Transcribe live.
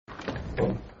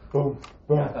I thought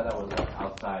that was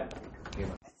outside.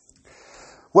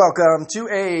 Welcome to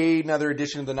another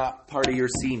edition of the Not Part of Your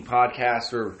Scene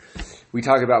podcast, where we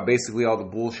talk about basically all the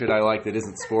bullshit I like that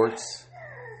isn't sports.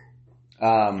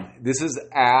 This is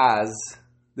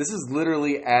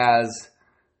literally as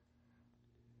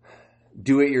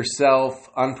do-it-yourself,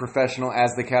 unprofessional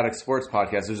as the Chaotic Sports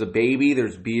podcast. There's a baby,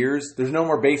 there's beers. There's no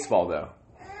more baseball, though.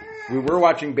 We're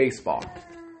watching baseball.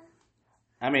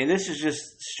 I mean, this is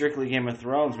just strictly Game of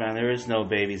Thrones, man. There is no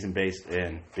babies and beers.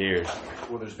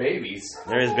 Well, there's babies.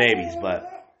 There is babies,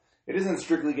 but It isn't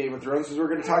strictly Game of Thrones because we're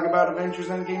going to talk about Avengers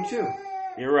Endgame too.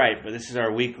 you're right. But this is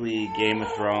our weekly Game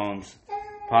of Thrones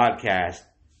podcast.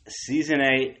 Season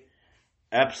 8,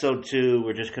 Episode 2.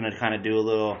 We're just going to kind of do a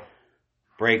little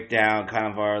breakdown, kind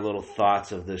of our little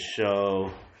thoughts of the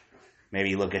show.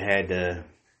 Maybe look ahead to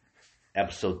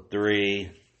Episode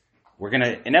 3. We're going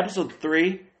to, in Episode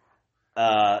 3...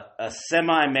 a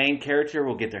semi-main character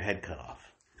will get their head cut off.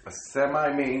 A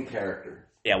semi-main character.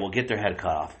 Yeah, we'll get their head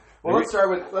cut off. Well, let's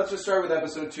just start with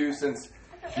episode 2 since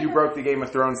you broke the Game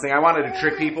of Thrones thing. I wanted to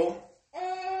trick people.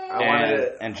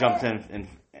 And jumped in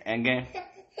Endgame.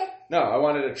 No, I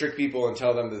wanted to trick people and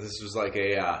tell them that this was like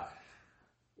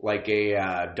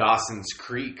a Dawson's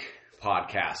Creek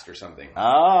podcast or something.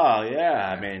 Oh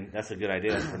yeah, I mean that's a good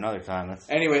idea for another time.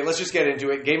 Anyway, let's just get into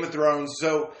it. Game of Thrones.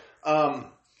 So,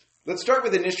 let's start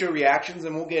with initial reactions,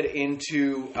 and we'll get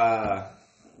into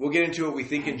what we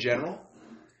think in general.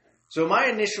 So my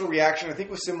initial reaction, I think,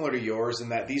 was similar to yours in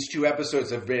that these 2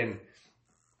 episodes have been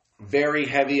very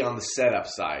heavy on the setup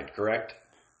side, correct?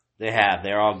 They have.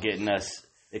 They're all getting us.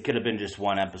 It could have been just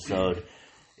one episode.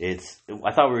 I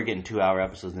thought we were getting 2-hour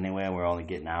episodes anyway, and we're only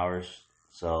getting hours.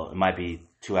 So it might be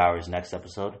 2 hours next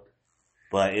episode.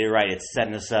 But you're right. It's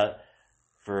setting us up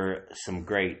for some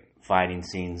great fighting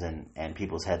scenes and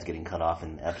people's heads getting cut off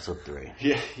in episode 3.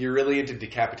 Yeah, you're really into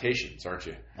decapitations, aren't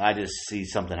you? I just see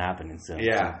something happening soon.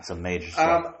 Yeah. Some major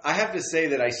stuff. I have to say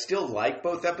that I still like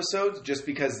both episodes just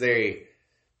because they're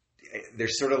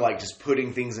sort of like just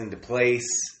putting things into place.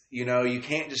 You know, you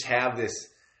can't just have this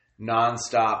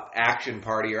nonstop action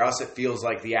party or else it feels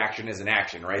like the action isn't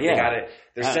action, right? Yeah.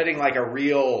 They're setting like a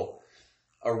real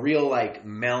like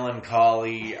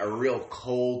melancholy, a real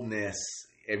coldness.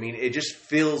 I mean, it just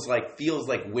feels like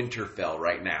Winterfell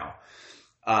right now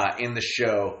in the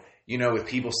show. You know, with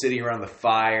people sitting around the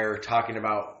fire talking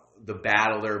about the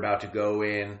battle they're about to go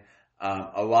in.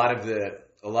 A lot of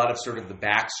sort of the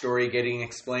backstory getting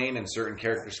explained and certain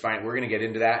characters find. We're going to get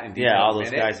into that in detail. Yeah, all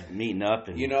those guys meeting up,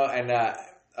 and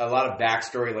a lot of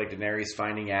backstory like Daenerys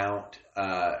finding out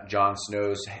Jon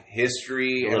Snow's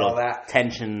history and all that.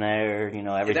 Tension there,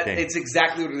 everything. It's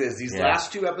exactly what it is. These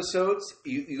last 2 episodes,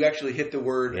 you actually hit the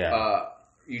word. Yeah.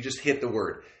 You just hit the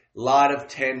word. Lot of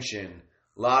tension,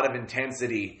 lot of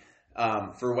intensity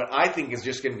for what I think is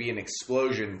just going to be an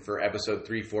explosion for episode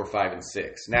 3, 4, 5, and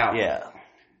 6.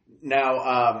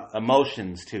 Now,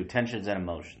 emotions too, tensions and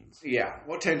emotions. Yeah,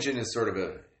 well, tension is sort of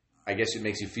I guess it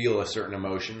makes you feel a certain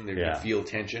emotion. You feel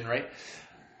tension, right?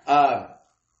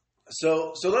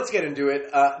 So let's get into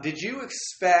it. Did you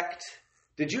expect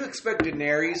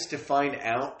Daenerys to find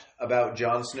out about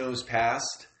Jon Snow's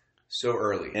past so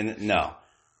early? And no,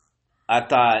 I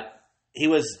thought he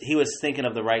was thinking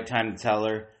of the right time to tell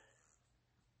her.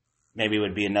 Maybe it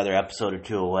would be another episode or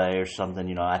 2 away or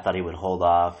something. I thought he would hold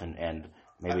off and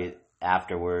maybe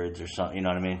afterwards or something. You know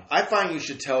what I mean? I find you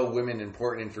should tell women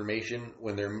important information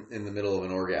when they're in the middle of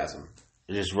an orgasm.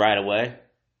 Just right away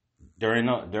during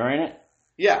it.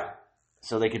 Yeah.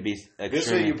 So they could be extremely... This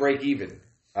way you break even.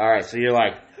 All right, so you're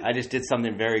like, I just did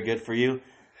something very good for you.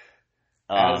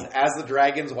 As the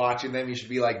dragon's watching them, you should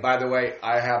be like, by the way,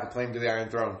 I have a claim to the Iron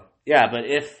Throne. Yeah, but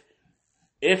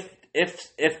if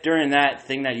during that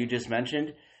thing that you just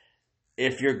mentioned,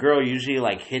 if your girl usually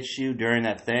like hits you during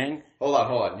that thing... Hold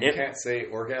on. You can't say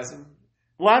orgasm?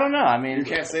 Well, I don't know. I mean... You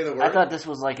can't say the word? I thought this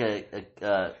was like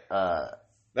That's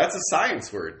a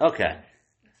science word. Okay.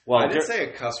 Well, I didn't say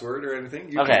a cuss word or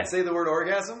anything. You can't say the word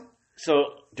orgasm? So,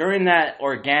 during that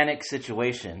organic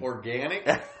situation... Organic?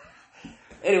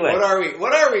 Anyway.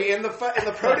 What are we? In the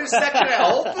produce section at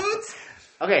Whole Foods?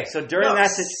 Okay, so during that...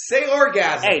 say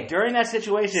orgasm. Hey, during that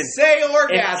situation... Say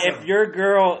orgasm. If your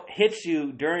girl hits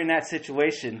you during that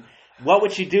situation... What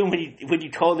would she do when you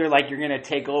told her like you're gonna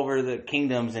take over the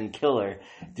kingdoms and kill her?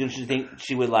 Didn't you think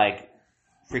she would like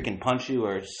freaking punch you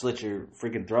or slit your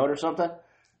freaking throat or something?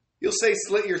 You'll say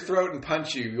slit your throat and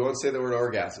punch you. You won't say the word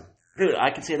orgasm. Dude, I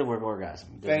can say the word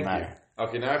orgasm. It doesn't matter. You.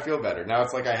 Okay, now I feel better. Now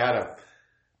it's like I had a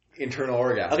internal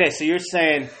orgasm. Okay, so you're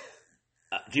saying,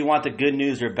 do you want the good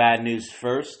news or bad news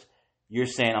first? You're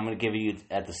saying I'm going to give you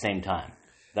at the same time.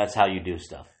 That's how you do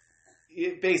stuff.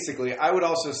 Basically, I would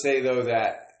also say, though,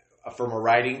 that from a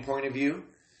writing point of view,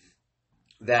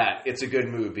 that it's a good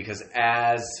move because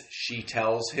as she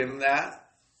tells him that,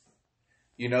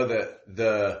 you know,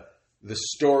 the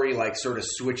story like sort of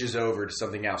switches over to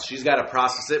something else. She's got to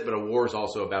process it, but a war is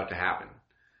also about to happen,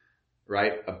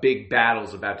 right? A big battle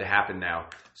is about to happen now.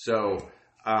 So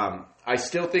I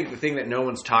still think the thing that no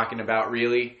one's talking about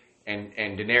really, and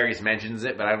Daenerys mentions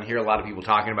it, but I don't hear a lot of people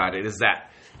talking about it, is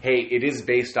that, hey, it is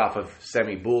based off of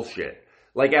semi-bullshit.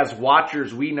 Like, as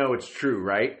watchers, we know it's true,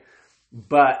 right?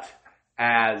 But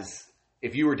as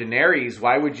if you were Daenerys,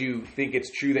 why would you think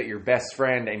it's true that your best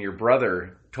friend and your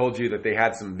brother told you that they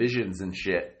had some visions and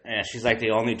shit? Yeah, she's like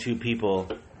the only two people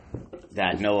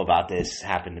that know about this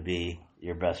happen to be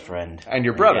your best friend and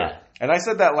your brother. Yeah. And I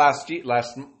said that last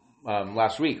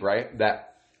week, right?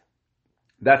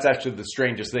 That's actually the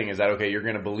strangest thing is that, okay, you're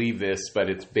going to believe this, but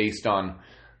it's based on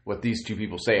what these two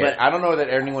people say. But I don't know that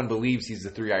anyone believes he's the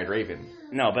three-eyed raven.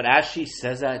 No, but as she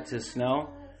says that to Snow,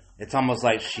 it's almost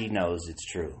like she knows it's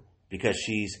true because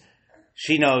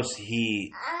she knows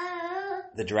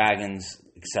the dragons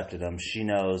accepted him. She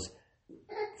knows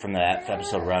from that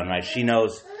episode run, right? She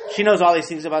knows all these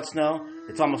things about Snow.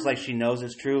 It's almost like she knows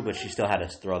it's true, but she still had to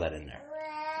throw that in there.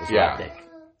 That's what I think.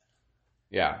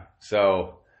 Yeah.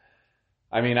 So,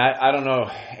 I mean, I don't know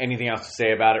anything else to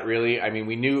say about it, really. I mean,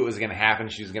 we knew it was going to happen.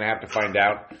 She was going to have to find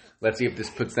out. Let's see if this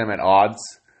puts them at odds.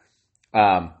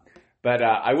 But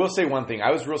I will say one thing.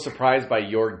 I was real surprised by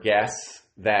your guess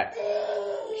that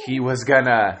he was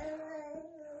gonna,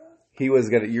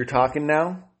 you're talking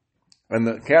now? On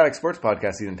the Chaotic Sports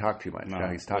Podcast, he didn't talk too much. No,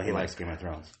 now he's talking. he likes Game of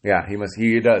Thrones. Yeah, he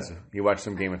does. He watched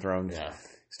some Game of Thrones. Yeah.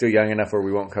 Still young enough where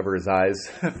we won't cover his eyes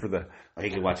for the... He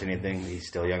could watch anything. He's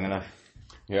still young enough.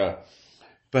 Yeah.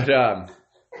 But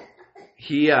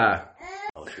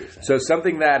so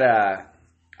something that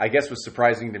I guess was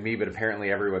surprising to me, but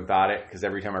apparently everyone thought it, because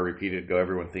every time I repeat it,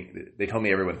 they told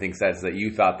me everyone thinks that, is that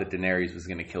you thought that Daenerys was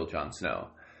going to kill Jon Snow.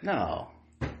 No.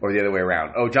 Or the other way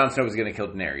around. Oh, Jon Snow was going to kill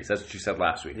Daenerys. That's what you said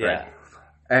last week, Yeah. right?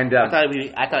 And I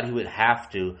thought he would have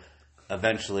to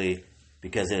eventually,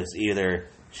 because it's either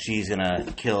she's going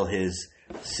to kill his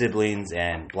siblings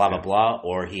and blah, blah, blah,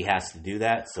 or he has to do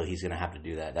that, so he's going to have to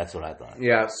do that. That's what I thought.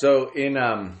 Yeah, so in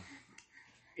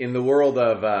the world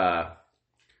of...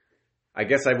 I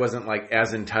guess I wasn't like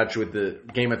as in touch with the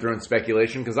Game of Thrones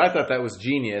speculation because I thought that was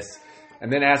genius.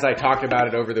 And then as I talked about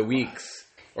it over the week,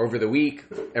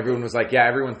 everyone was like, yeah,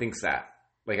 everyone thinks that.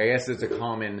 Like, I guess it's a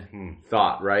common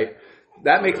thought, right?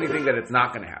 That makes me think that it's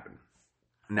not going to happen.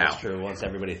 Now. That's true, once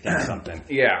everybody thinks something.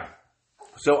 Yeah.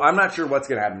 So I'm not sure what's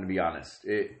going to happen, to be honest.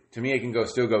 To me, it can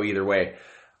still go either way.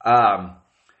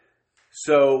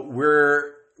 So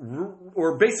we're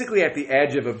basically at the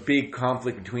edge of a big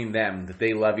conflict between them, that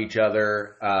they love each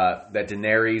other, that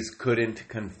Daenerys couldn't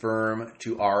confirm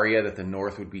to Arya that the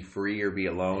North would be free or be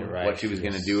alone, right. what she was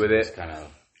going to do with it. Kind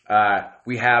of...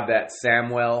 we have that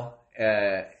Samwell,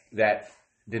 that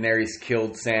Daenerys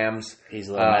killed Sam's He's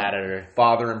a little mad at her.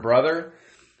 Father and brother.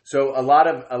 So a lot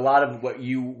of what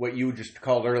you just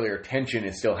called earlier, tension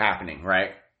is still happening,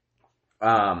 right?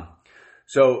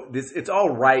 So it's all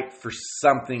ripe for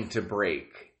something to break.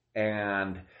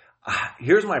 And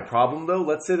here's my problem, though.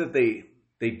 Let's say that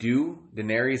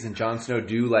Daenerys and Jon Snow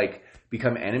do like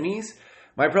become enemies.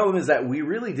 My problem is that we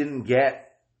really didn't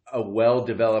get a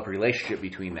well-developed relationship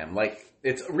between them. Like,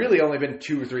 it's really only been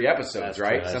 2 or 3 episodes,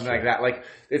 right? Something like that. Like,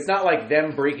 it's not like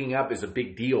them breaking up is a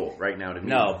big deal right now to me.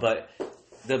 No, but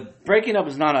the breaking up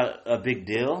is not a big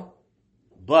deal.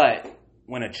 But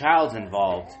when a child's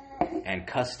involved and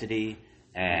custody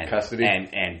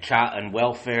and child and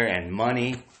welfare and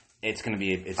money, it's going to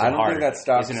be I don't harder. think that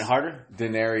stops. Isn't it harder?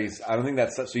 Daenerys. I don't think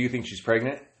that's. So you think she's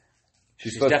pregnant?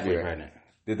 She's supposed definitely to be pregnant.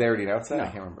 Did they already announce that? No. I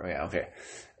can't remember. Oh, yeah, okay.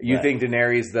 You think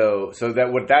Daenerys, though, so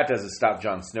that what that does is stop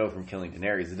Jon Snow from killing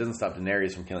Daenerys. It doesn't stop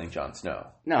Daenerys from killing Jon Snow.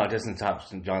 No, it doesn't stop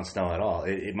Jon Snow at all.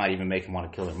 It might even make him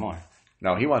want to kill her more.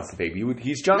 No, he wants the baby.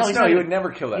 He's Jon Snow. He would never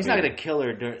kill that He's baby. not going to kill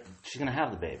her. She's going to have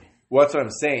the baby. Well, that's what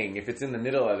I'm saying. If it's in the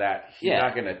middle of that, he's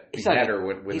not going to behead her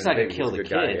with he's the not going baby. to kill the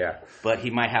kid, yeah. But he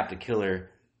might have to kill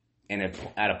her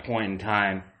at a point in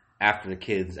time after the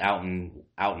kid's out and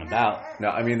about. No,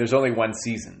 I mean, there's only one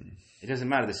season. It doesn't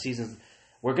matter. The seasons...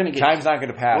 We're gonna get time's not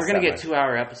going to pass. We're going to get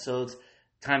 2-hour episodes.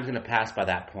 Time's going to pass by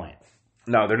that point.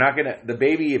 No, they're not going to. The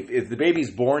baby, if the baby's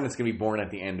born, it's going to be born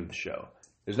at the end of the show.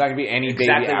 There's not going to be any baby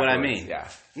exactly what I afterwards. mean. Yeah.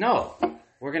 No,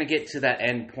 we're going to get to that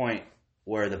end point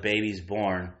where the baby's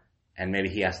born, and maybe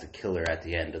he has to kill her at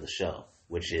the end of the show,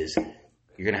 which is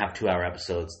you're going to have 2-hour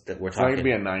episodes that we're talking. It's not going to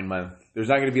be a 9-month. There's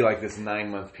not going to be like this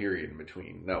 9-month period in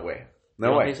between. No way. No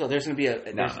you don't way. think so? There's going to be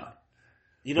a. No.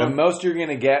 The most you're going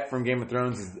to get from Game of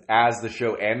Thrones is as the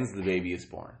show ends, the baby is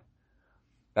born.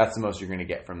 That's the most you're going to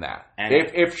get from that. And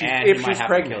if she's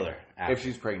pregnant. If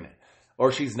she's pregnant.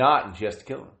 Or she's not and she has to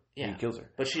kill him. Yeah. He kills her.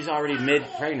 But she's already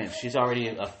mid-pregnant. She's already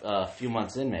a few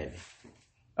months in, maybe.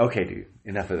 Okay, dude.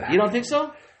 Enough of that. You don't think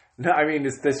so? No, I mean,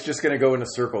 it's just going to go in a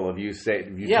circle of you say.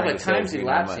 Yeah, but time's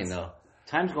elapsing, though.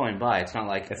 Time's going by. It's not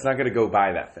like... It's not going to go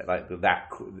by that.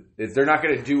 They're not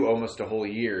going to do almost a whole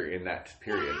year in that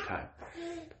period of time.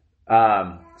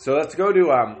 So let's go to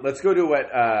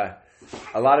what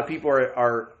a lot of people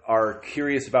are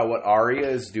curious about what Arya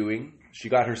is doing. She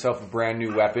got herself a brand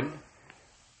new weapon.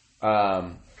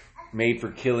 Made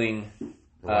for killing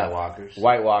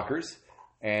White Walkers.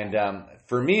 And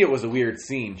for me, it was a weird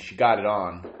scene. She got it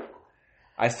on.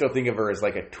 I still think of her as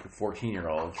like a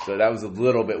 14-year-old. So that was a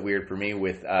little bit weird for me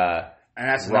with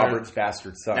Robert's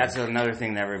bastard son. That's another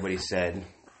thing that everybody said.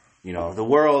 You know, the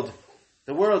world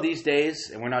these days,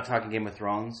 and we're not talking Game of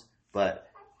Thrones, but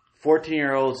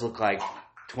 14-year-olds look like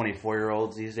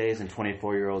 24-year-olds these days, and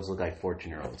 24-year-olds look like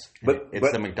 14-year-olds. But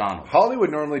it's the McDonald's.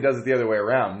 Hollywood normally does it the other way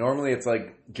around. Normally it's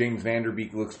like James Van Der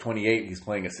Beek looks 28, he's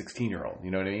playing a 16-year-old. You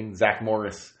know what I mean? Zach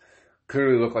Morris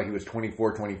clearly looked like he was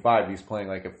 24, 25. He's playing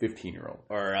like a 15-year-old.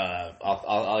 Or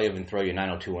I'll even throw you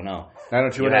 90210.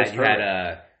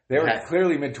 90210 They were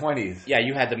clearly mid-20s. Yeah,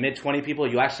 you had the mid-20 people.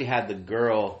 You actually had the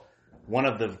girl, one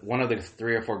of the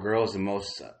 3 or 4 girls, the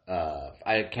most,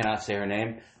 I cannot say her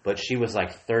name, but she was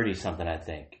like 30-something, I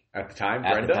think. At the time?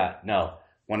 Brenda? No.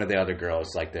 One of the other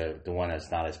girls, like the one that's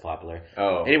not as popular.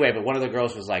 Oh. Anyway, but one of the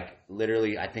girls was like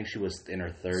literally, I think she was in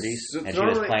her 30s, and she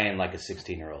was playing like a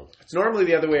 16-year-old. It's normally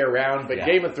the other way around, but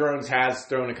Game of Thrones has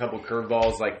thrown a couple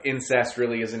curveballs. Like incest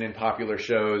really isn't in popular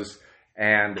shows,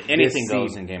 and anything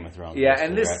goes in Game of Thrones. Yeah,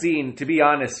 and this scene, to be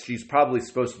honest, she's probably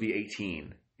supposed to be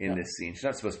 18 in this scene. She's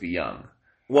not supposed to be young.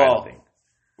 Well,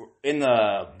 in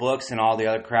the books and all the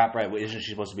other crap, right? Isn't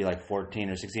she supposed to be like 14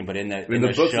 or 16? But in the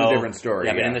books, show, it's a different story.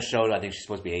 Yeah, but in the show, I think she's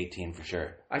supposed to be 18 for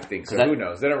sure. I think so. Who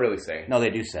knows? They don't really say. No, they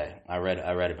do say. I read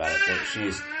about it. But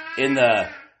she's in the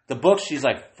book. She's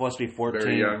like supposed to be 14,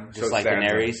 very young, just like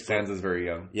Daenerys. Sansa's very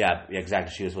young. Yeah,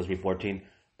 exactly. She was supposed to be 14,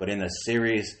 but in the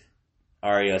series,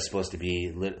 Arya is supposed to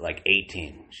be like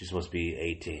 18. She's supposed to be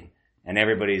 18, and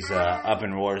everybody's up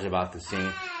in roars about the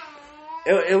scene.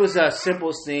 It was a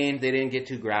simple scene. They didn't get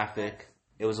too graphic.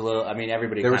 It was a little. I mean,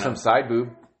 everybody. There was some side boob.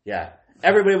 Yeah,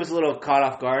 everybody was a little caught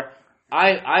off guard.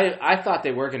 I thought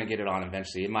they were going to get it on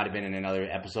eventually. It might have been in another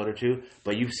episode or two,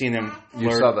 but you've seen them.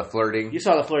 You saw the flirting. You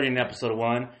saw the flirting in episode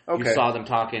 1. Okay. You saw them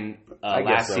talking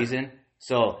last season.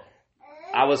 So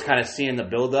I was kind of seeing the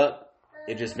build up.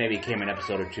 It just maybe came an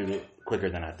episode or 2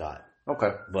 quicker than I thought. Okay.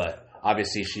 But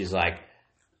obviously, she's like,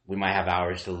 we might have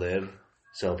hours to live.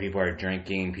 So people are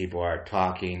drinking, people are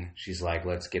talking. She's like,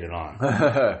 let's get it on.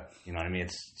 You know what I mean?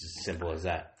 It's just as simple as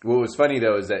that. What was funny,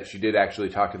 though, is that she did actually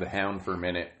talk to the Hound for a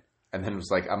minute. And then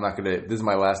was like, I'm not going to... This is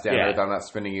my last day on Earth. I'm not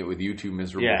spending it with you two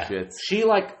miserable shits. She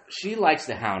likes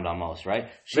the Hound almost, right?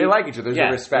 They like each other. There's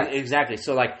a respect. Exactly.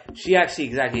 So, like, she actually...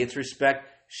 Exactly. It's respect.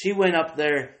 She went up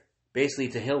there basically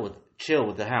to chill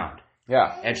with the Hound.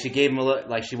 Yeah. And she gave him a look,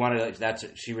 like she wanted,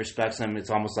 she respects him. It's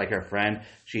almost like her friend.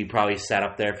 She probably sat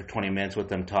up there for 20 minutes with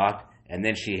them talk, and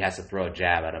then she has to throw a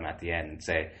jab at him at the end and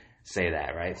say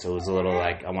that, right? So it was a little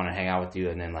like, I want to hang out with you,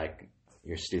 and then like,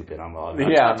 you're stupid. I'm out of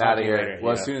here. Later,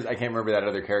 well, as soon as I can't remember that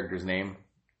other character's name,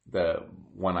 the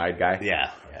one-eyed guy.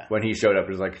 Yeah. When he showed up,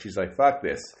 it was like, she's like, fuck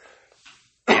this.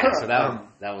 Yeah, so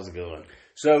that was a good one.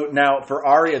 So now for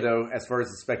Arya, though, as far as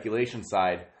the speculation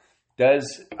side,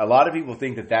 does a lot of people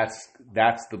think that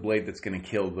that's the blade that's going to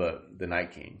kill the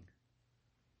Night King?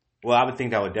 Well, I would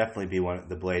think that would definitely be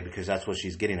the blade because that's what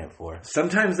she's getting it for.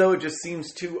 Sometimes, though, it just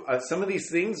seems too... some of these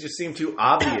things just seem too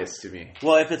obvious to me.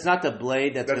 Well, if it's not the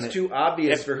blade that's too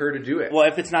obvious for her to do it. Well,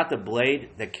 if it's not the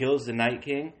blade that kills the Night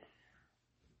King,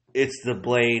 it's the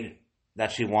blade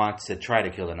that she wants to try to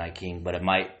kill the Night King, but it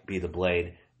might be the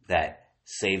blade that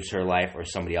saves her life or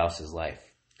somebody else's life.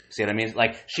 See what I mean?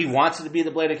 Like, she wants it to be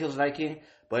the blade that kills the Night King,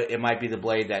 but it might be the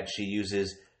blade that she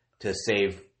uses to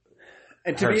save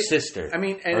her sister. I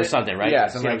mean, or something, right? Yeah,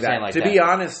 something like that. To be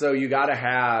honest, though, you got to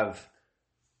have...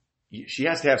 She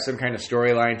has to have some kind of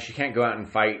storyline. She can't go out and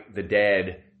fight the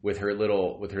dead with her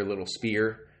little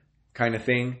spear kind of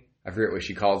thing. I forget what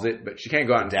she calls it, but she can't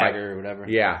go out and fight... Dagger or whatever.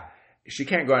 Yeah. She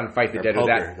can't go out and fight the dead with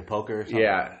that. The poker or something.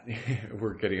 Yeah.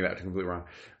 We're getting that completely wrong.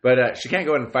 But she can't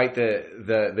go out and fight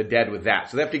the dead with that.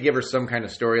 So they have to give her some kind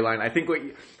of storyline. I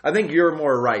think you're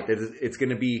more right. That it's going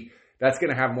to be... That's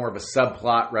going to have more of a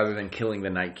subplot rather than killing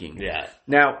the Night King. Yeah.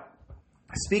 Now,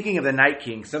 speaking of the Night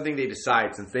King, something they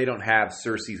decide, since they don't have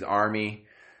Cersei's army,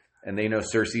 and they know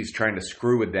Cersei's trying to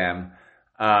screw with them,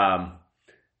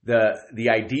 the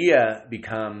idea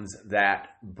becomes that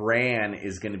Bran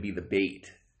is going to be the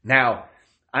bait. Now,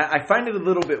 I find it a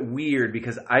little bit weird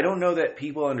because I don't know that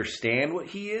people understand what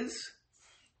he is,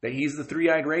 that he's the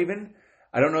three-eyed raven.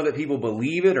 I don't know that people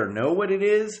believe it or know what it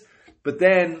is, but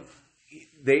then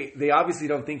they obviously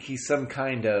don't think he's some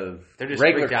kind of they're just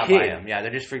regular freaked out kid. by him. Yeah,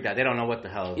 they're just freaked out. They don't know what the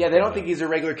hell. Yeah, they don't think he's a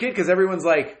regular kid because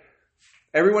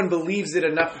everyone believes it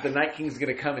enough that the Night King's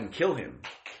going to come and kill him,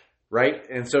 right?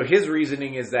 And so his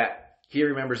reasoning is that he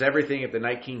remembers everything. If the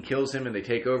Night King kills him and they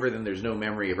take over, then there's no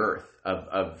memory of Earth,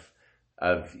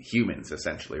 of humans,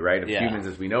 essentially, right? Of humans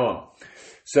as we know them.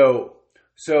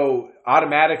 So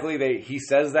automatically he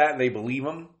says that and they believe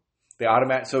him.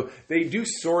 So they do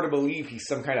sort of believe he's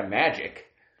some kind of magic,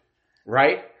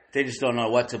 right? They just don't know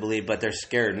what to believe, but they're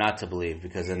scared not to believe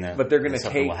because then they're going to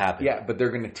something will happen. Yeah, but they're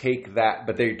going to take that.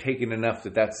 But they're taking enough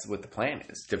that that's what the plan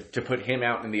is to put him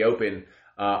out in the open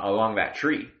along that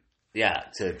tree. Yeah,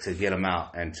 to get him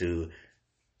out and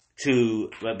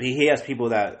but he has people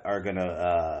that are going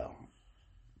to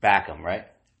back him, right?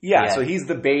 Yeah, so he's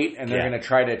the bait, and they're going to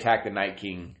try to attack the Night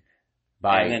King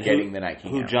by getting the Night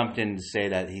King. Who out. jumped in to say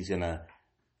that he's going to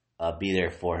be there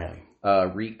for him?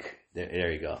 Reek.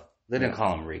 There you go. They didn't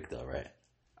call him Reek though, right?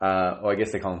 I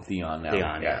guess they call him Theon now.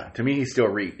 Theon, yeah. To me, he's still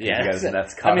Reek. Yeah,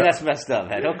 that's messed up,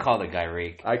 man. Don't call the guy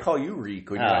Reek. I call you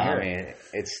Reek when you're not here.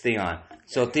 It's Theon.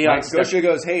 So Theon. Scotia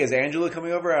goes, "Hey, is Angela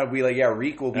coming over?" I'll be like, "Yeah,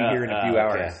 Reek will be here in a few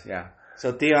hours." Okay. Yeah.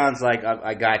 So Theon's like,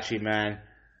 I got you, man.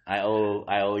 I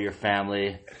owe your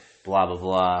family. Blah blah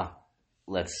blah.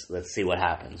 Let's see what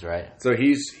happens, right? So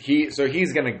he's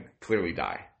gonna clearly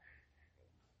die.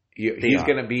 Theon's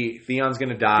gonna die. Theon's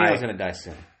gonna die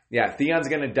soon. Yeah, Theon's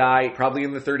going to die probably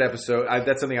in the third episode.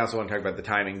 That's something I also want to talk about, the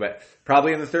timing, but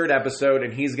probably in the third episode,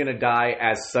 and he's going to die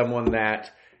as someone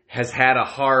that has had a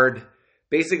hard...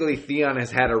 Basically, Theon has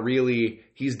had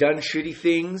he's done shitty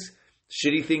things.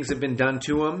 Shitty things have been done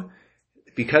to him.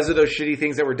 Because of those shitty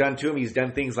things that were done to him, he's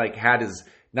done things like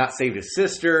not saved his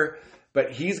sister,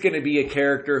 but he's going to be a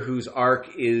character whose arc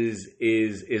is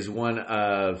one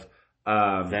of...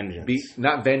 vengeance.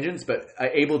 Not vengeance, but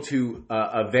able to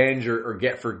avenge or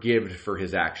get forgiven for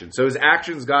his actions. So his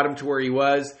actions got him to where he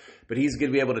was, but he's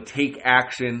going to be able to take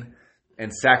action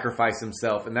and sacrifice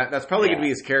himself. And that's probably going to be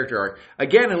his character arc.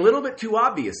 Again, a little bit too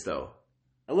obvious, though.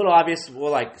 A little obvious.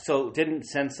 Well, so didn't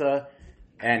Sansa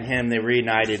and him, they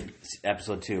reunited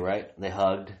episode 2, right? They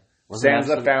hugged.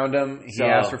 Sansa found him. He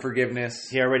asked for forgiveness.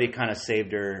 He already kind of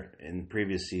saved her in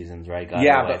previous seasons, right?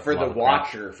 But for the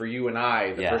watcher, for you and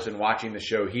I, the person watching the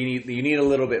show, you need a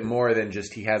little bit more than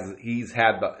just we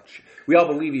all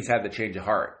believe he's had the change of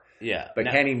heart. Yeah. But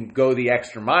can he go the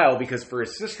extra mile? Because for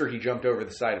his sister, he jumped over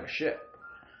the side of a ship.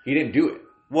 He didn't do it.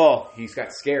 Well, he's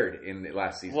got scared in the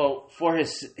last season. Well,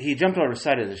 he jumped over the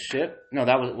side of the ship. No,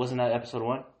 wasn't that episode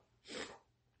 1?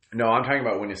 No, I'm talking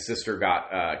about when his sister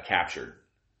got captured.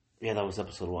 Yeah, that was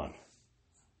episode 1.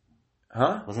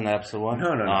 Huh? Wasn't that episode 1?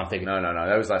 No. I'm thinking. No.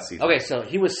 That was last season. Okay, so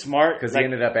he was smart. Because he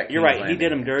ended up at King's You're right. Landing. He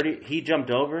did him dirty. He jumped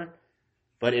over.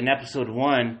 But in episode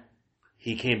 1,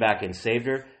 he came back and saved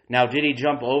her. Now, didn't he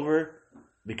jump over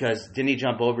because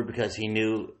he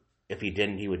knew if he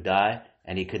didn't, he would die?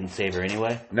 And he couldn't save her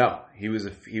anyway? No, he was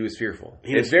fearful.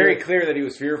 It's very clear that he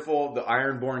was fearful. The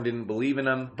Ironborn didn't believe in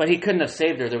him. But he couldn't have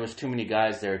saved her. There was too many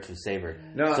guys there to save her.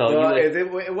 No,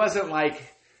 it wasn't like...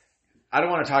 I don't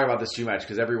want to talk about this too much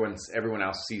because everyone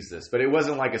else sees this. But it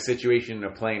wasn't like a situation in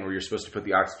a plane where you're supposed to put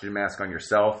the oxygen mask on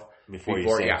yourself. Before you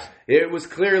save. Yeah. It was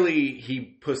clearly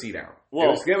he pussied out.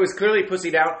 Well, it was clearly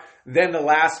pussied out. Then the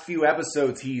last few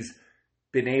episodes, he's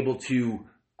been able to...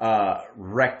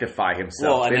 rectify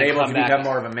himself, been able to become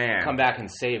more of a man, come back and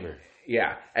save her.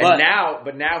 Yeah, but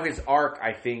now his arc,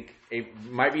 I think, it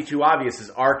might be too obvious.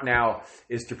 His arc now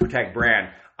is to protect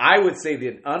Bran. I would say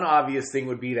the unobvious thing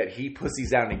would be that he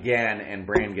pussies out again and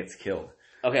Bran gets killed.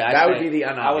 Okay, that would be the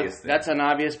unobvious thing. That's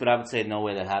unobvious, but I would say no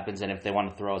way that happens. And if they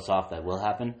want to throw us off, that will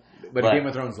happen. But Game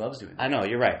of Thrones loves doing that. I know,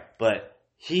 you're right. But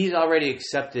he's already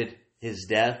accepted his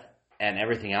death and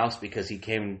everything else because he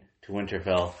came to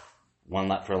Winterfell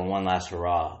for one last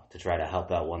hurrah to try to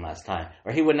help out one last time.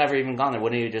 Or he would never even gone there.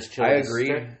 Wouldn't he just chill? I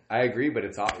agree, but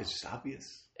it's just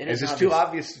obvious. It's just too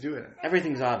obvious to do it.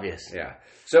 Everything's obvious. Yeah.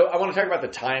 So I want to talk about the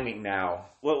timing now.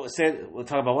 We'll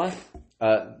talk about what?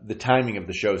 The timing of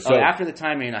the show. So after the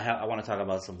timing, I want to talk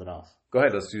about something else. Go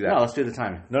ahead, let's do that. No, let's do the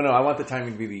timing. No, I want the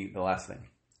timing to be the last thing.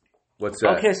 What's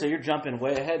that? Okay, so you're jumping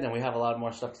way ahead, and we have a lot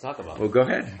more stuff to talk about. Well, go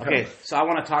ahead. Okay, so I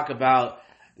want to talk about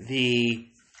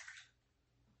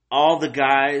all the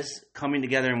guys coming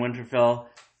together in Winterfell,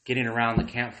 getting around the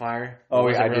campfire. I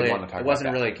did want to talk about that. It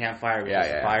wasn't really a campfire, it was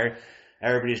just a fire.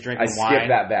 Everybody's drinking I wine. skipped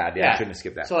that bad. Yeah, I shouldn't have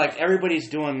skipped that. So like everybody's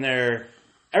doing their.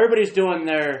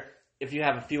 If you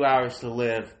have a few hours to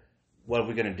live, what are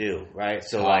we gonna do, right?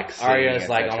 So like Arya's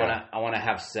like, I wanna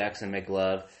have sex and make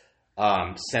love.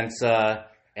 Sansa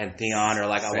and Theon are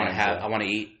like, I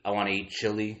wanna eat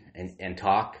chili and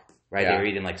talk. Right? Yeah. They were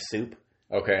eating like soup.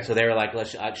 Okay. So they were like,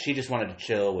 she just wanted to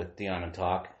chill with Theon and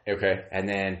talk. Okay. And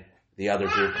then the other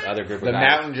group of guys. The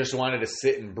mountain just wanted to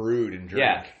sit and brood and drink.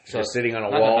 Yeah. So just sitting on a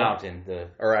not wall. the mountain.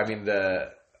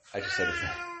 I just said it.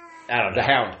 I don't know.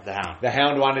 The hound. The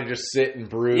hound wanted to just sit and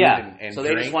brood and so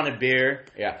drink. they just wanted beer.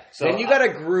 Yeah. So then you got a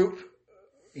group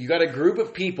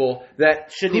of people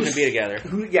that shouldn't even be together.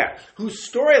 Whose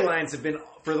storylines have been,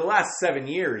 for the last 7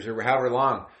 years or however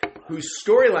long, whose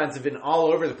storylines have been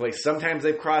all over the place. Sometimes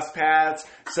they've crossed paths.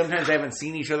 Sometimes they haven't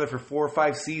seen each other for 4 or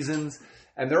 5 seasons.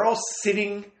 And they're all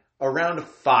sitting around a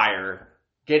fire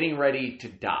getting ready to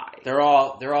die. They're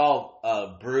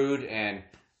all brewed and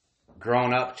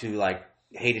grown up to like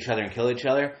hate each other and kill each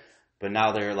other. But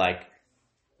now they're like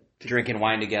drinking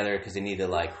wine together because they need to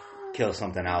like kill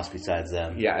something else besides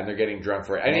them. Yeah, and they're getting drunk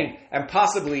for it. I mean, and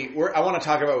possibly, I want to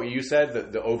talk about what you said,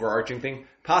 the overarching thing.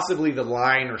 Possibly the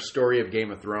line or story of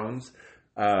Game of Thrones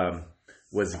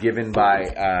was given by,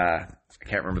 I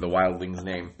can't remember the wildling's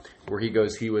name, where he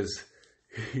goes, he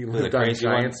lived on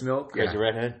giant's milk. Crazy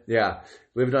redhead? Yeah.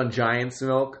 Lived on giant's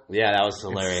milk. Yeah, that was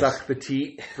hilarious. Sucked the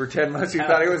teat for 10 months. He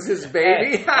thought it was his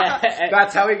baby.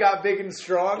 That's how he got big and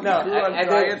strong. No, grew on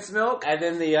giant's milk. And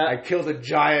then I killed a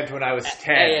giant when I was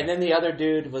 10. Hey, and then the other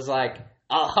dude was like,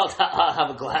 I'll have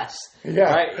a glass. Yeah.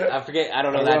 Right? I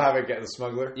don't know that. We'll have it get the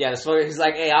smuggler. Yeah, the smuggler. He's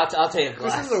like, hey, I'll take a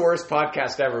glass. This is the worst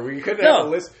podcast ever. We couldn't have a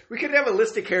list. We couldn't have a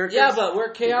list of characters. Yeah, but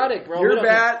we're chaotic, bro. You're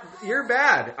bad. You're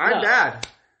bad. I'm bad.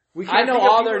 I know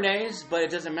all their names, but it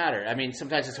doesn't matter. I mean,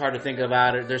 sometimes it's hard to think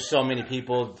about it. There's so many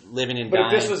people living and dying.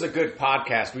 But if this was a good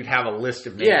podcast, we'd have a list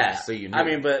of names. Yeah, so you know. I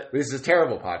mean, but this is a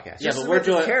terrible podcast. Yeah, but we're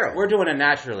doing it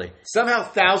naturally. Somehow,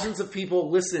 thousands of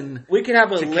people listen. We can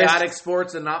have a list. Chaotic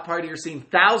Sports and Not Part of Your Scene.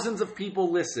 Thousands of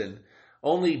people listen.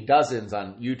 Only dozens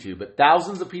on YouTube, but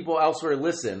thousands of people elsewhere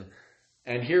listen.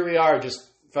 And here we are, just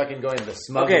fucking going the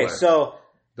smuggler. Okay, so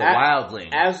the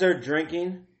wildling. As they're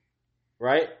drinking,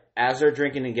 right? As they're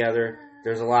drinking together.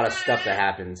 There's a lot of stuff that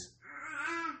happens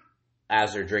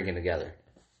as they're drinking together.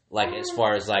 Like, as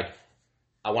far as, like,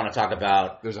 I want to talk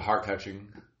about... There's a heart-touching.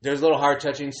 There's a little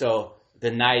heart-touching, so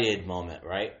the knighted moment,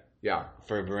 right? Yeah.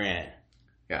 For Brienne.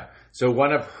 Yeah. So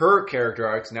one of her character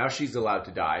arcs, now she's allowed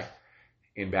to die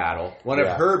in battle. One of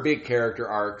her big character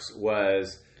arcs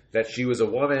was that she was a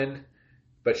woman,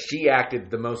 but she acted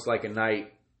the most like a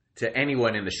knight to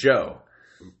anyone in the show.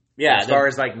 Yeah. As far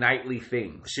as, like, knightly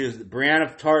things. She was Brienne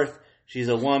of Tarth. She's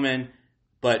a woman,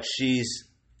 but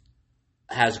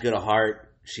has good a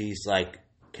heart. She's like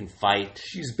can fight.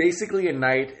 She's basically a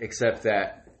knight, except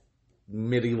that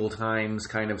medieval times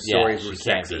kind of stories were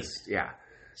sexist. Yeah.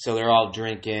 So they're all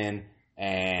drinking,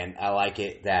 and I like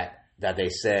it that they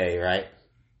say, right?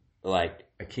 Like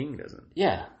a king doesn't.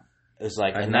 Yeah. It was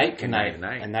like a knight can knight a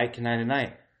night. A knight can knight a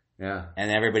night. Yeah.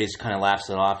 And everybody's kind of laughs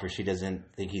it off, or she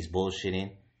doesn't think he's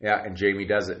bullshitting. Yeah, and Jaime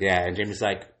does it. Yeah, and Jaime's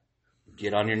like,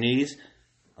 get on your knees.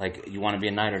 Like, you want to be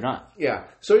a knight or not? Yeah.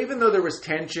 So even though there was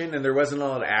tension and there wasn't a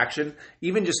lot of action,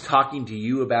 even just talking to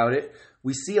you about it,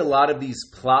 we see a lot of these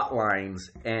plot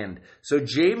lines end. So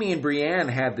Jaime and Brienne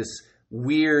had this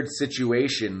weird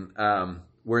situation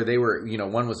where they were,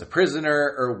 one was a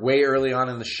prisoner or way early on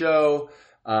in the show.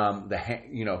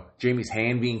 Jaime's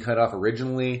hand being cut off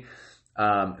originally.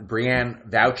 Brienne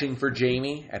vouching for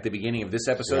Jaime at the beginning of this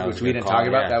episode, which we didn't talk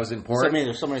about. That was important. I mean,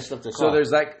 there's so many stuff to call.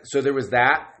 So there was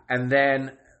that, and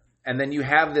then you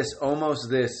have this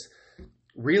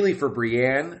really for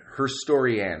Brienne, her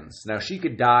story ends. Now she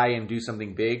could die and do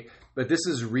something big, but this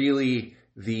is really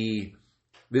the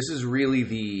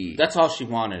that's all she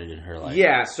wanted in her life.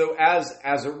 Yeah. So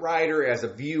as a writer, as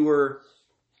a viewer,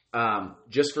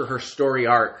 just for her story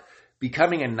arc,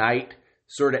 becoming a knight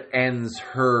sort of ends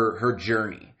her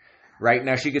journey. Right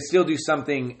now, she could still do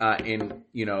something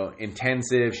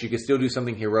intensive. She could still do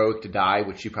something heroic to die,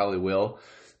 which she probably will.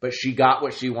 But she got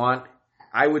what she want.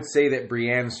 I would say that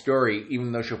Brienne's story,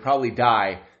 even though she'll probably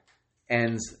die,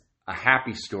 ends a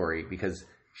happy story because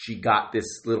she got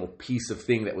this little piece of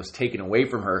thing that was taken away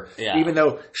from her. Yeah. Even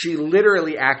though she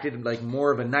literally acted like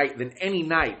more of a knight than any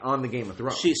knight on the Game of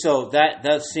Thrones.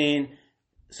 That scene,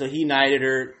 so he knighted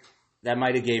her. That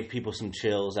might have gave people some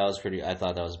chills. I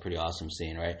thought that was a pretty awesome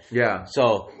scene, right? Yeah.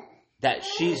 So that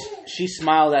she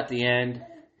smiled at the end,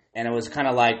 and it was kind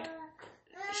of like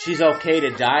she's okay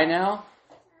to die now,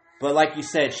 but like you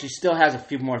said, she still has a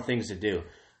few more things to do.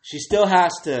 she still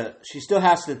has to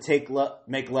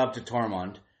make love to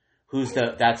Tormund,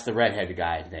 that's the redheaded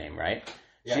guy's name, right?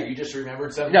 Yeah, you just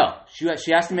remembered something? No, she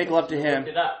has to make love to him.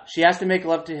 She has to make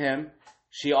love to him.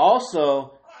 She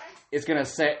also is gonna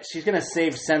she's gonna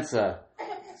save Sansa.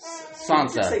 You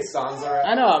say Sansa.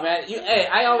 I know, man.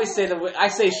 I always say I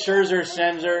say Scherzer,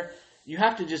 Schenzer. You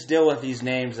have to just deal with these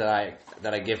names that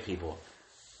I give people.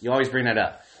 You always bring that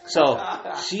up. So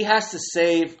she has to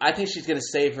save. I think she's gonna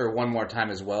save her one more time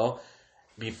as well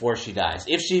before she dies,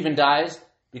 if she even dies,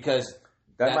 because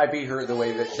that might be her the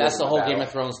way that that's the whole Game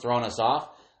of Thrones throwing us off.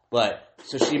 But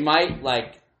so she might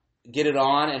get it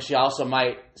on, and she also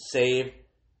might save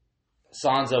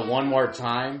Sansa one more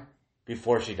time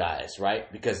before she dies,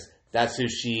 right? Because that's who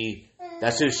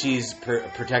she's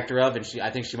protector of, and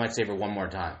I think she might save her one more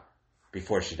time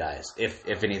before she dies, if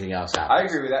anything else happens. I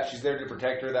agree with that. She's there to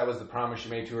protect her. That was the promise she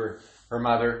made to her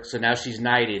mother. So now she's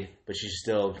knighted, but she's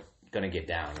still gonna get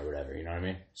down or whatever. You know what I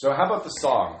mean? So how about the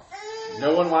song?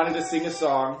 No one wanted to sing a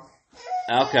song.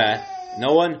 Okay,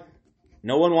 no one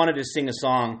wanted to sing a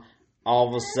song. All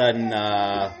of a sudden,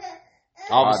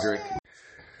 Audric.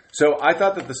 So I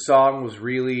thought that the song was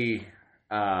really,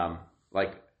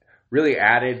 really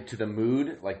added to the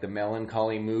mood, like the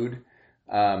melancholy mood.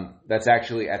 That's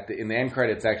actually in the end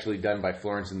credits, actually done by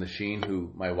Florence and the Sheen,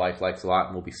 who my wife likes a lot,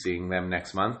 and we'll be seeing them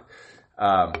next month.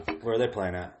 Where are they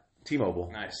playing at? T-Mobile.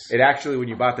 Nice. It actually, when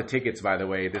you bought the tickets, by the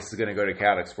way, this is going to go to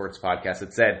Chaotic Sports Podcast.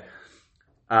 It said,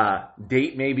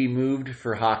 date may be moved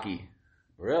for hockey.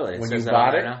 Really? When you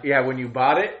bought it? Yeah, when you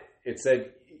bought it, it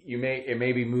said it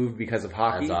may be moved because of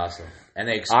hockey. That's awesome. And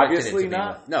they expected obviously it to be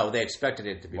not. No, they expected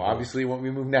it to be. Well, obviously, it won't be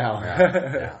moved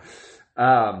now.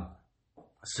 Yeah.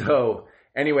 So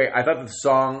anyway, I thought that the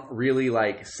song really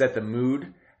set the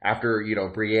mood after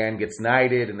Brienne gets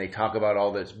knighted and they talk about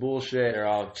all this bullshit. They're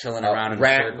all chilling around in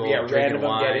a circle, drinking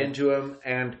wine. Get into them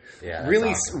and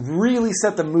really really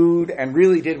set the mood and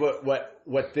really did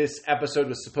what this episode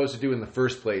was supposed to do in the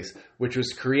first place, which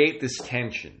was create this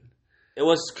tension. It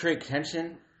was create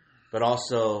tension, but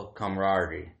also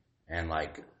camaraderie, and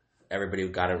everybody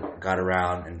got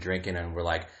around and drinking, and we're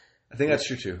like, I think that's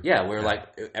true too. Yeah, we're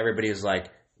everybody is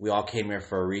we all came here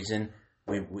for a reason.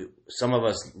 We some of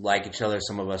us like each other,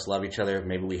 some of us love each other.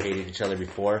 Maybe we hated each other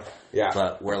before. Yeah,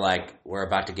 but we're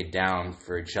about to get down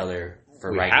for each other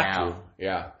right now.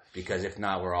 Yeah, because if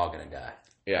not, we're all gonna die.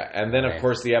 Yeah, and then of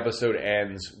course the episode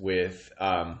ends with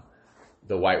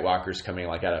the White Walkers coming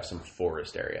out of some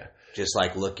forest area, just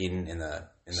looking in the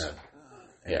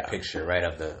picture, right,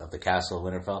 of the castle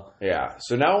of Winterfell. Yeah.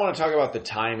 So now I want to talk about the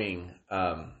timing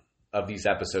of these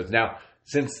episodes. Now,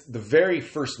 since the very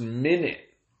first minute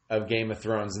of Game of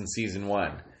Thrones in season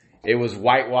 1, it was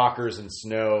White Walkers and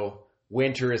snow.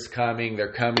 Winter is coming.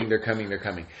 They're coming. They're coming. They're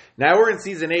coming. Now we're in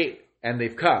season 8, and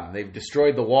they've come. They've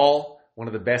destroyed the wall. One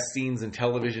of the best scenes in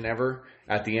television ever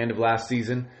at the end of last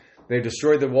season. They've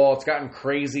destroyed the wall. It's gotten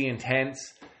crazy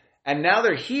intense. And now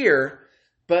they're here,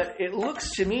 but it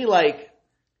looks to me like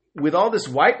with all this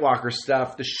White Walker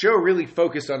stuff, the show really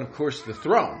focused on, of course, the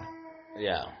throne.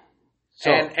 Yeah. So,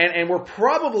 and we're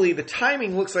probably, the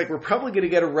timing looks like we're probably going to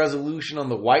get a resolution on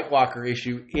the White Walker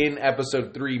issue in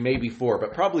episode 3, maybe 4,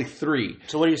 but probably 3.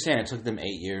 So what are you saying? It took them 8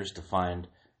 years to find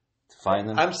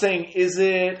them? I'm saying, is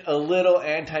it a little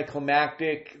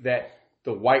anticlimactic that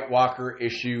the White Walker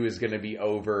issue is going to be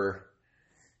over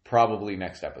probably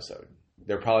next episode?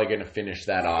 They're probably going to finish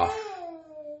that off.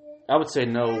 I would say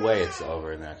no way it's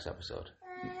over in the next episode.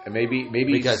 And maybe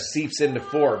because it seeps into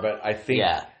 4, but I think...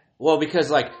 Yeah. Well,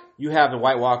 because you have the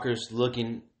White Walkers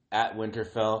looking at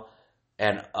Winterfell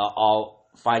and all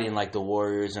fighting the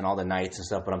warriors and all the knights and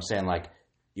stuff, but I'm saying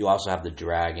you also have the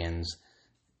dragons.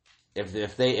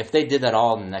 If they did that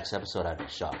all in the next episode, I'd be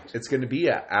shocked. It's going to be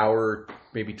an hour,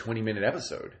 maybe 20-minute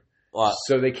episode.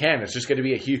 So they can. It's just going to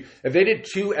be a huge... If they did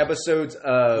 2 episodes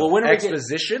of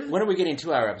exposition... When are we getting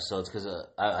 2-hour episodes? Because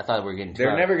I thought we were getting 2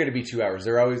 They're hours. never going to be 2 hours.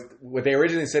 They're always... What they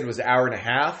originally said was an hour and a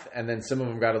half, and then some of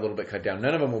them got a little bit cut down.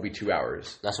 None of them will be 2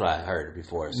 hours. That's what I heard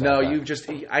before. So no, you just...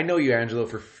 I know you, Angelo,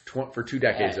 for 2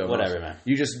 decades almost. Whatever, man.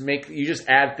 You just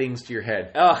add things to your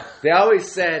head. Oh. They always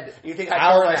said you think I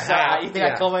hour told and myself, a half. You think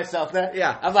I told myself that?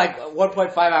 Yeah. I'm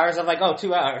 1.5 hours. I'm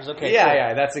 2 hours. Okay. Yeah, cool.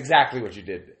 yeah. That's exactly what you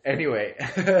did. Anyway...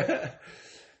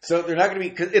 So they're not going to be...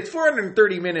 Because it's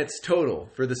 430 minutes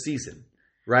total for the season,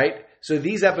 right? So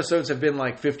these episodes have been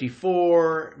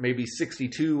 54, maybe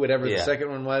 62, whatever the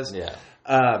second one was. Yeah.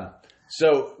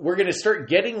 So we're going to start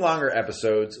getting longer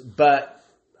episodes, but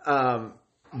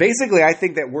basically I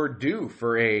think that we're due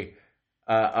for a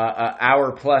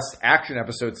hour-plus action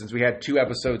episode since we had 2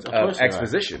 episodes of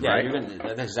exposition, right?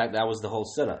 That was the whole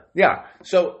setup. Yeah.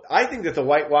 So I think that the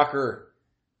White Walker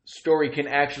story can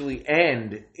actually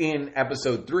end in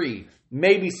episode 3.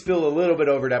 Maybe spill a little bit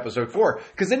over to episode 4.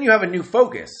 Because then you have a new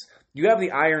focus. You have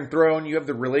the Iron Throne. You have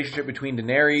the relationship between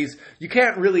Daenerys. You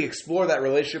can't really explore that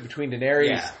relationship between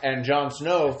Daenerys and Jon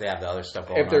Snow if they have the other stuff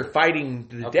going on. if they're fighting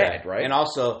the dead, right? And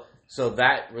also, so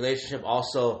that relationship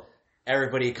also,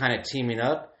 everybody kind of teaming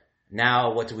up.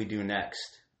 Now, what do we do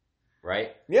next?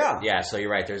 Right? Yeah. Yeah, so you're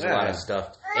right. There's a lot of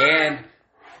stuff. And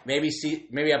maybe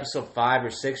episode 5 or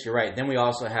 6, you're right. Then we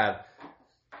also have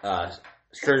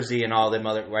Cersei and all them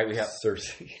other, right? We have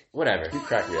Cersei. Whatever. You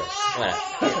crack me up.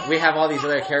 Whatever. We have all these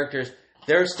other characters.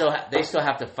 They still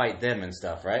have to fight them and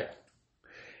stuff, right?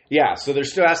 Yeah, so there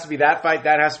still has to be that fight.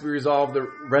 That has to be resolved. The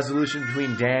resolution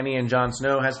between Dany and Jon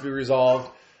Snow has to be resolved.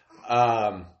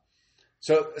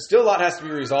 So still a lot has to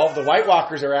be resolved. The White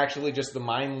Walkers are actually just the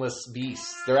mindless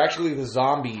beasts. They're actually the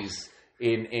zombies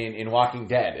in Walking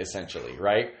Dead, essentially,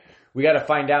 right? We got to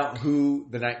find out who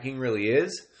the Night King really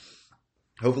is.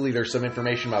 Hopefully there's some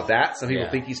information about that. Some people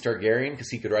think he's Targaryen because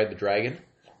he could ride the dragon.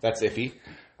 That's iffy,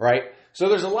 right? So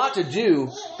there's a lot to do,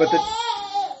 but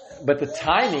the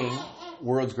timing,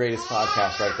 world's greatest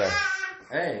podcast right there.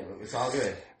 Hey, it's all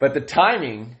good. But the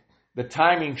timing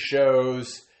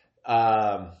shows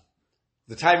that,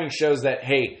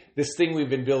 hey, this thing we've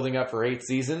been building up for 8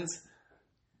 seasons,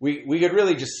 we could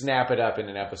really just snap it up in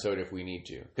an episode if we need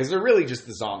to. Because they're really just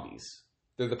the zombies.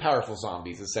 They're the powerful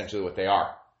zombies, essentially what they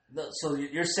are. So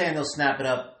you're saying they'll snap it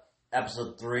up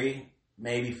episode 3,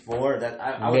 maybe 4?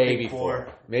 I would Maybe think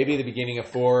 4. Maybe the beginning of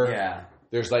 4. Yeah.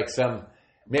 There's like some...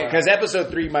 Because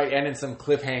episode 3 might end in some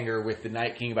cliffhanger with the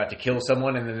Night King about to kill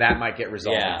someone, and then that might get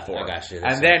resolved in 4. I got you.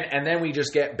 And then we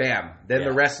just get bam. Then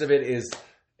the rest of it is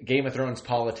Game of Thrones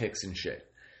politics and shit.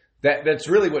 That's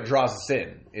really what draws us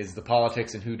in, is the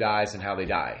politics and who dies and how they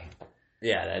die.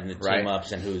 Yeah, and the team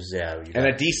ups and who's and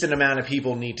a decent amount of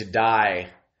people need to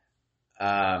die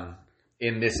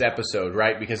in this episode,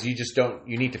 right? Because you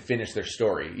need to finish their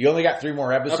story. You only got 3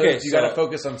 more episodes. Okay, you got to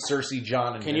focus on Cersei,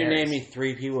 Jon, and Can Daenerys. you name me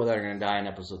 3 people that are going to die in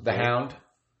episode 3? The Hound.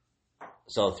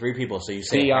 So 3 people. So you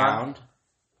say Theon. Hound.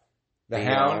 The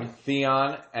Hound,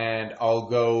 Theon, and I'll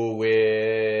go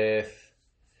with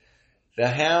the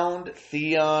Hound,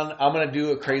 Theon. I'm going to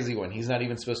do a crazy one. He's not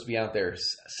even supposed to be out there.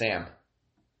 Sam.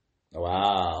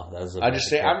 Wow, that's. I'm just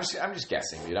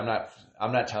guessing, dude. I'm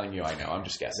not telling you I know. I'm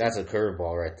just guessing. That's a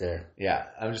curveball right there. Yeah,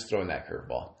 I'm just throwing that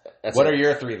curveball. What are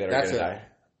your 3 that are going to die?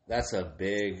 That's a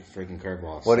big freaking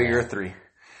curveball. What are your 3?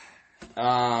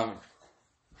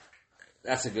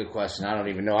 That's a good question. I don't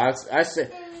even know. I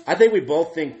think we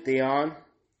both think Theon.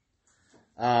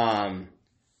 I'm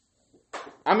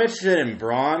interested in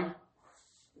Bronn,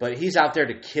 but he's out there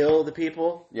to kill the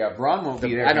people. Yeah, Bronn won't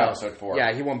be there in episode 4.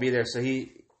 Yeah, he won't be there.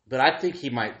 But I think he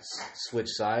might switch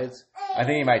sides. I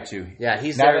think he might too. Yeah,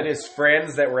 he's now there. That his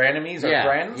friends that were enemies are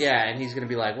friends. Yeah, and he's gonna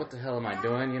be like, "What the hell am I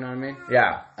doing?" You know what I mean?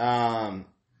 Yeah.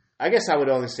 I guess I would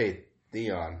only say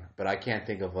Theon, but I can't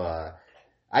think of.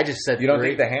 I just said you don't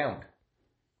think the Hound?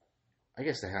 I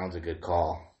guess the Hound's a good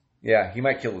call. Yeah, he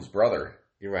might kill his brother.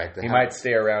 You're right. He might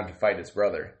stay around to fight his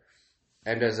brother.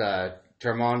 And does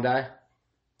Tormund die?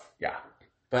 Yeah.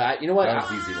 But you know what? That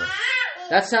was an easy one.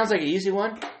 That sounds like an easy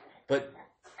one, but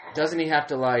doesn't he have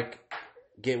to like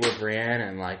get with Brienne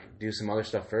and like do some other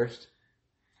stuff first?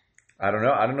 I don't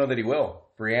know. I don't know that he will.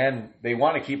 Brienne, they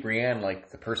want to keep Brienne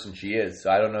like the person she is,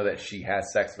 so I don't know that she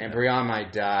has sex with him. Brienne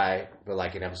might die, but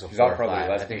like in episode 4 or 5,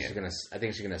 I think she's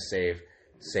gonna save,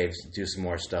 do some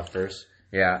more stuff first.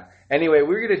 Yeah. Anyway,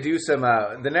 we're gonna do some.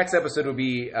 The next episode will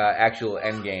be actual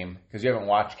Endgame because you haven't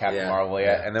watched Captain Marvel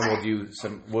yet, and then we'll do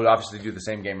some. We'll obviously do the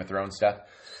same Game of Thrones stuff.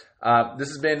 This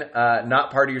has been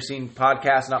Not Part of Your Scene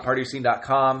podcast.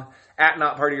 NotPartOfYourScene.com. At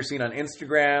Not Part of Your Scene on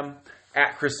Instagram.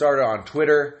 At Chris Sarda on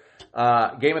Twitter.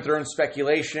 Game of Thrones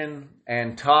speculation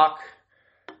and talk.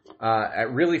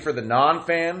 Really, for the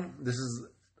non-fan, this is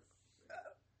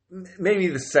maybe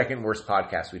the second worst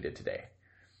podcast we did today.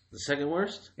 The second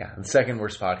worst? Yeah, the second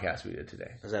worst podcast we did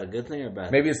today. Is that a good thing or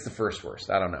bad? Maybe it's the first worst.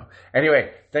 I don't know.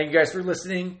 Anyway, thank you guys for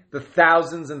listening. The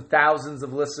thousands and thousands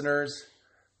of listeners.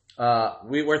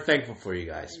 We're thankful for you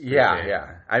guys.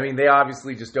 Yeah. I mean, they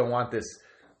obviously just don't want this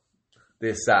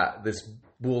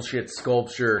bullshit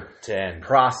sculpture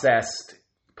processed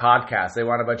podcast. They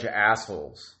want a bunch of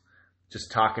assholes just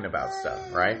talking about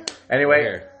stuff, right?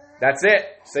 Anyway, that's it.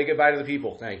 Say goodbye to the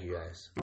people. Thank you guys.